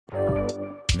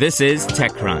This is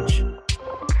TechCrunch.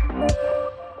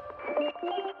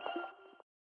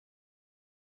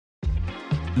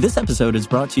 This episode is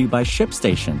brought to you by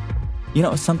ShipStation. You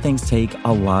know, some things take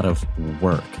a lot of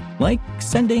work, like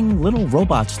sending little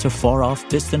robots to far-off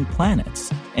distant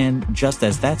planets. And just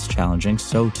as that's challenging,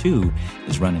 so too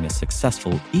is running a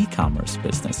successful e-commerce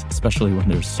business, especially when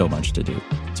there's so much to do.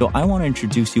 So I want to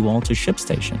introduce you all to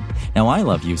ShipStation. Now, I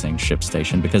love using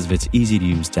ShipStation because of its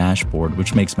easy-to-use dashboard,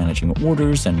 which makes managing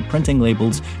orders and printing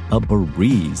labels a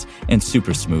breeze and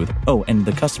super smooth. Oh, and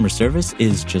the customer service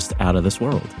is just out of this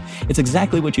world. It's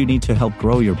exactly what you need to help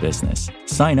grow your business.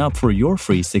 Sign up for your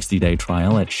free 60-day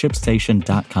trial at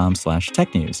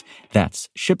shipstation.com/technews. That's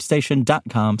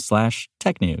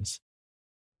shipstation.com/technews.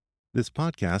 This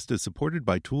podcast is supported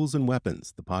by Tools and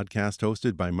Weapons, the podcast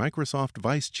hosted by Microsoft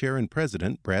Vice Chair and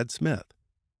President Brad Smith.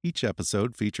 Each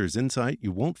episode features insight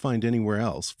you won't find anywhere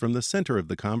else from the center of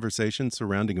the conversation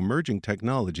surrounding emerging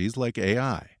technologies like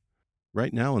AI.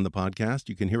 Right now in the podcast,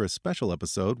 you can hear a special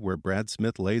episode where Brad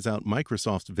Smith lays out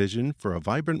Microsoft's vision for a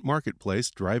vibrant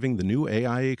marketplace driving the new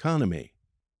AI economy.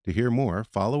 To hear more,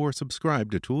 follow or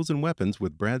subscribe to Tools and Weapons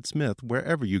with Brad Smith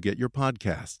wherever you get your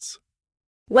podcasts.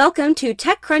 Welcome to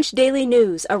TechCrunch Daily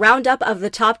News, a roundup of the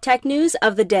top tech news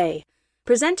of the day.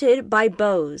 Presented by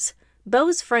Bose.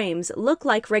 Bose frames look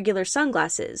like regular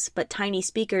sunglasses, but tiny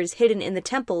speakers hidden in the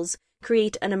temples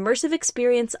create an immersive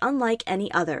experience unlike any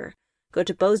other. Go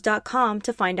to Bose.com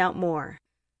to find out more.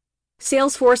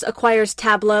 Salesforce acquires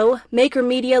Tableau, Maker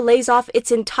Media lays off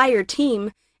its entire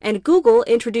team, and Google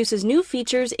introduces new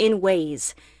features in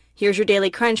Waze. Here's your Daily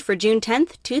Crunch for June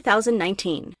 10th,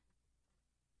 2019.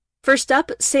 First up,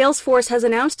 Salesforce has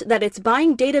announced that it's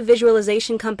buying data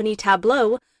visualization company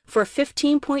Tableau for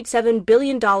 $15.7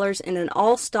 billion in an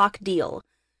all-stock deal.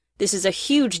 This is a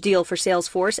huge deal for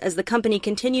Salesforce as the company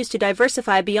continues to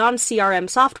diversify beyond CRM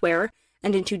software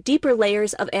and into deeper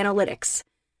layers of analytics.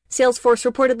 Salesforce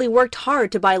reportedly worked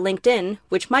hard to buy LinkedIn,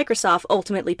 which Microsoft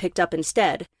ultimately picked up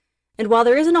instead. And while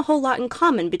there isn't a whole lot in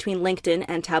common between LinkedIn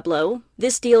and Tableau,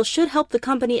 this deal should help the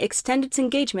company extend its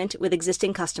engagement with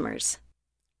existing customers.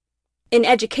 In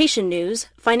education news,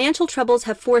 financial troubles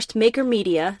have forced Maker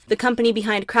Media, the company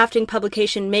behind crafting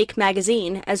publication Make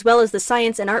Magazine, as well as the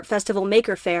science and art festival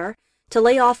Maker Faire, to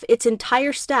lay off its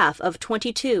entire staff of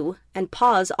 22 and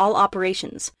pause all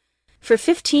operations. For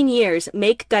 15 years,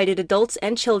 Make guided adults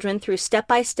and children through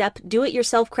step-by-step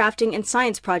do-it-yourself crafting and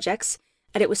science projects,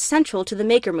 and it was central to the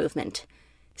Maker movement.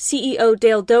 CEO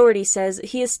Dale Dougherty says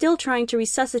he is still trying to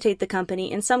resuscitate the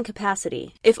company in some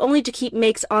capacity, if only to keep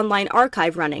Make's online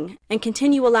archive running, and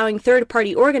continue allowing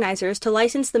third-party organizers to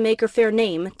license the Maker Faire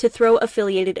name to throw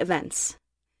affiliated events.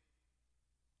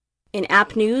 In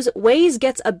app news, Waze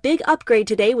gets a big upgrade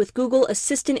today with Google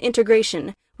Assistant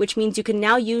integration, which means you can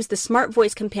now use the smart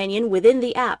voice companion within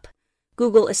the app.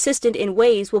 Google Assistant in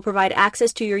Waze will provide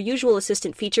access to your usual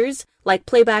Assistant features, like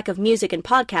playback of music and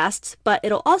podcasts, but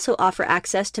it'll also offer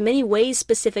access to many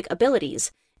Waze-specific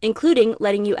abilities, including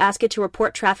letting you ask it to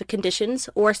report traffic conditions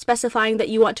or specifying that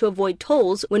you want to avoid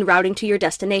tolls when routing to your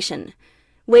destination.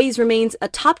 Waze remains a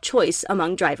top choice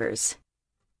among drivers.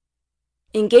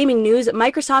 In gaming news,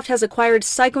 Microsoft has acquired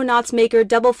Psychonauts maker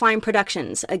Double Fine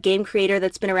Productions, a game creator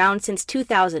that's been around since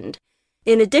 2000.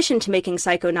 In addition to making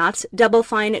Psychonauts, Double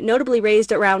Fine notably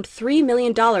raised around $3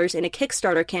 million in a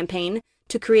Kickstarter campaign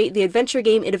to create the adventure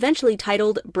game it eventually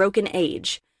titled Broken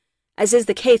Age. As is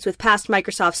the case with past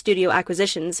Microsoft Studio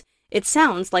acquisitions, it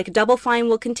sounds like Double Fine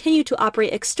will continue to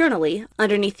operate externally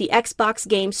underneath the Xbox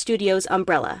Game Studios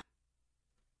umbrella.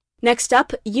 Next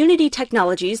up, Unity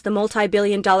Technologies, the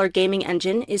multi-billion-dollar gaming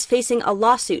engine, is facing a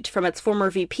lawsuit from its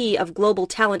former VP of Global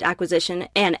Talent Acquisition,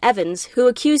 Ann Evans, who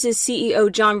accuses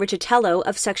CEO John Riccitiello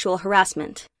of sexual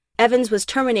harassment. Evans was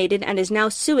terminated and is now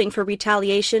suing for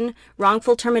retaliation,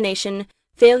 wrongful termination,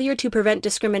 failure to prevent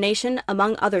discrimination,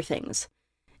 among other things.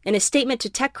 In a statement to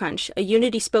TechCrunch, a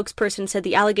Unity spokesperson said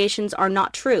the allegations are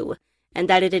not true, and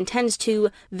that it intends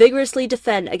to vigorously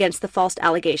defend against the false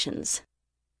allegations.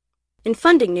 In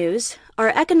funding news, are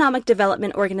economic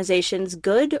development organizations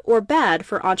good or bad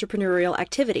for entrepreneurial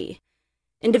activity?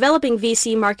 In developing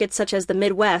VC markets such as the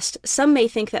Midwest, some may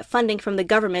think that funding from the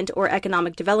government or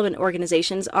economic development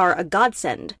organizations are a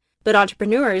godsend, but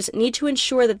entrepreneurs need to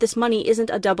ensure that this money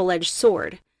isn't a double-edged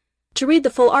sword. To read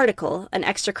the full article, an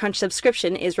Extra Crunch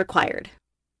subscription is required.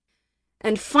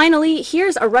 And finally,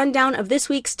 here's a rundown of this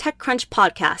week's TechCrunch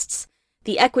podcasts.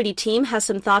 The equity team has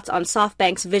some thoughts on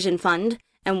SoftBank's Vision Fund,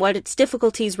 and what its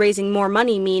difficulties raising more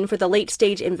money mean for the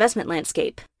late-stage investment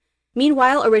landscape.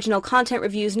 Meanwhile, Original Content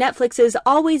reviews Netflix's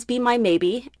Always Be My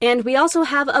Maybe, and we also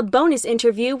have a bonus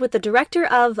interview with the director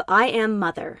of I Am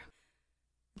Mother.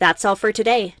 That's all for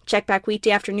today. Check back weekday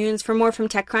afternoons for more from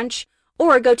TechCrunch,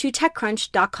 or go to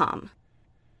TechCrunch.com.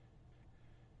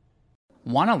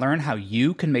 Want to learn how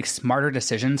you can make smarter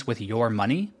decisions with your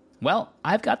money? Well,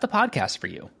 I've got the podcast for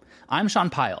you. I'm Sean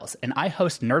Piles, and I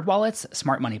host NerdWallet's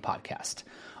Smart Money Podcast.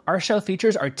 Our show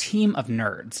features our team of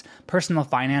nerds, personal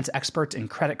finance experts in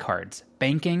credit cards,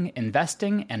 banking,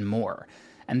 investing, and more.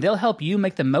 And they'll help you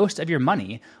make the most of your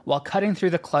money while cutting through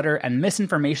the clutter and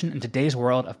misinformation in today's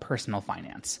world of personal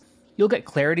finance. You'll get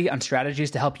clarity on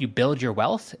strategies to help you build your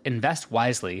wealth, invest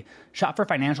wisely, shop for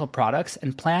financial products,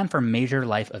 and plan for major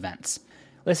life events.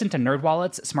 Listen to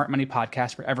NerdWallet's Smart Money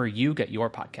Podcast wherever you get your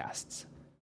podcasts.